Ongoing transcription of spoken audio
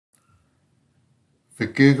The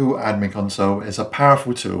Google Admin Console is a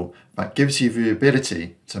powerful tool that gives you the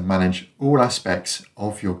ability to manage all aspects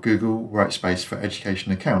of your Google Workspace for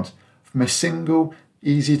Education account from a single,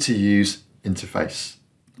 easy-to-use interface.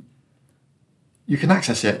 You can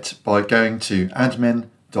access it by going to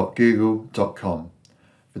admin.google.com.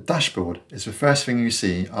 The dashboard is the first thing you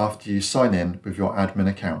see after you sign in with your admin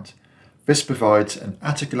account. This provides an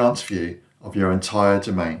at-a-glance view of your entire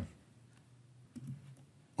domain.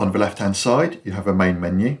 On the left-hand side, you have a main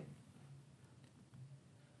menu.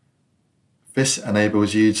 This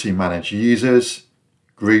enables you to manage users,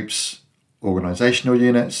 groups, organizational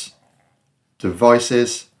units,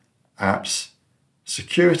 devices, apps,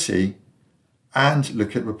 security, and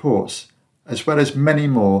look at reports, as well as many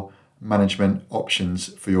more management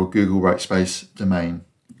options for your Google Workspace domain.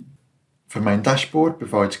 The main dashboard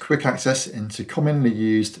provides quick access into commonly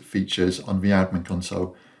used features on the admin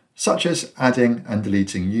console, such as adding and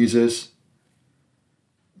deleting users,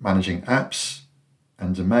 managing apps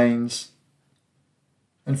and domains.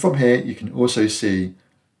 And from here you can also see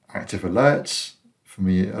active alerts from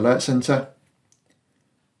the Alert Center.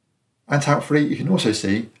 And helpfully you can also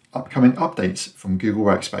see upcoming updates from Google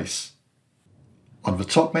Workspace. On the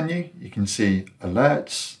top menu you can see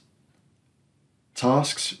alerts,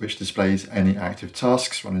 tasks, which displays any active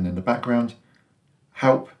tasks running in the background,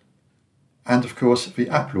 help, and of course the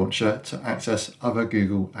app launcher to access other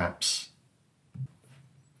Google apps.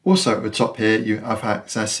 Also at the top here you have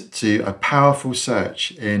access to a powerful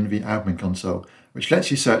search in the admin console, which lets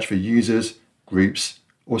you search for users, groups,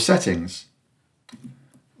 or settings.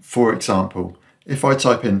 For example, if I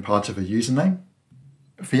type in part of a username,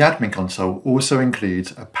 the admin console also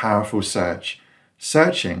includes a powerful search.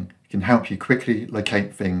 Searching can help you quickly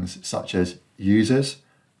locate things such as users,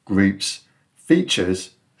 groups,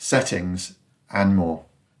 features, settings, and more.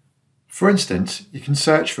 For instance, you can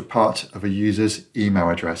search for part of a user's email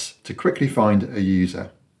address to quickly find a user.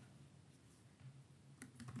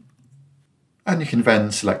 And you can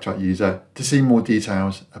then select that user to see more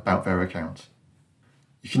details about their account.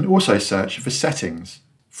 You can also search for settings.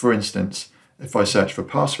 For instance, if I search for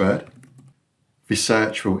password, the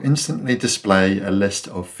search will instantly display a list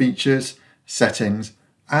of features, settings,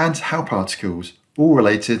 and help articles, all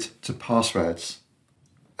related to passwords.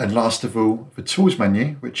 And last of all, the Tools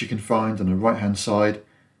menu, which you can find on the right-hand side,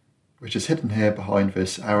 which is hidden here behind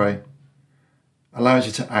this arrow, allows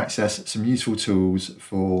you to access some useful tools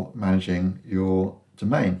for managing your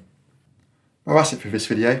domain. Well, that's it for this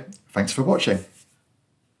video. Thanks for watching.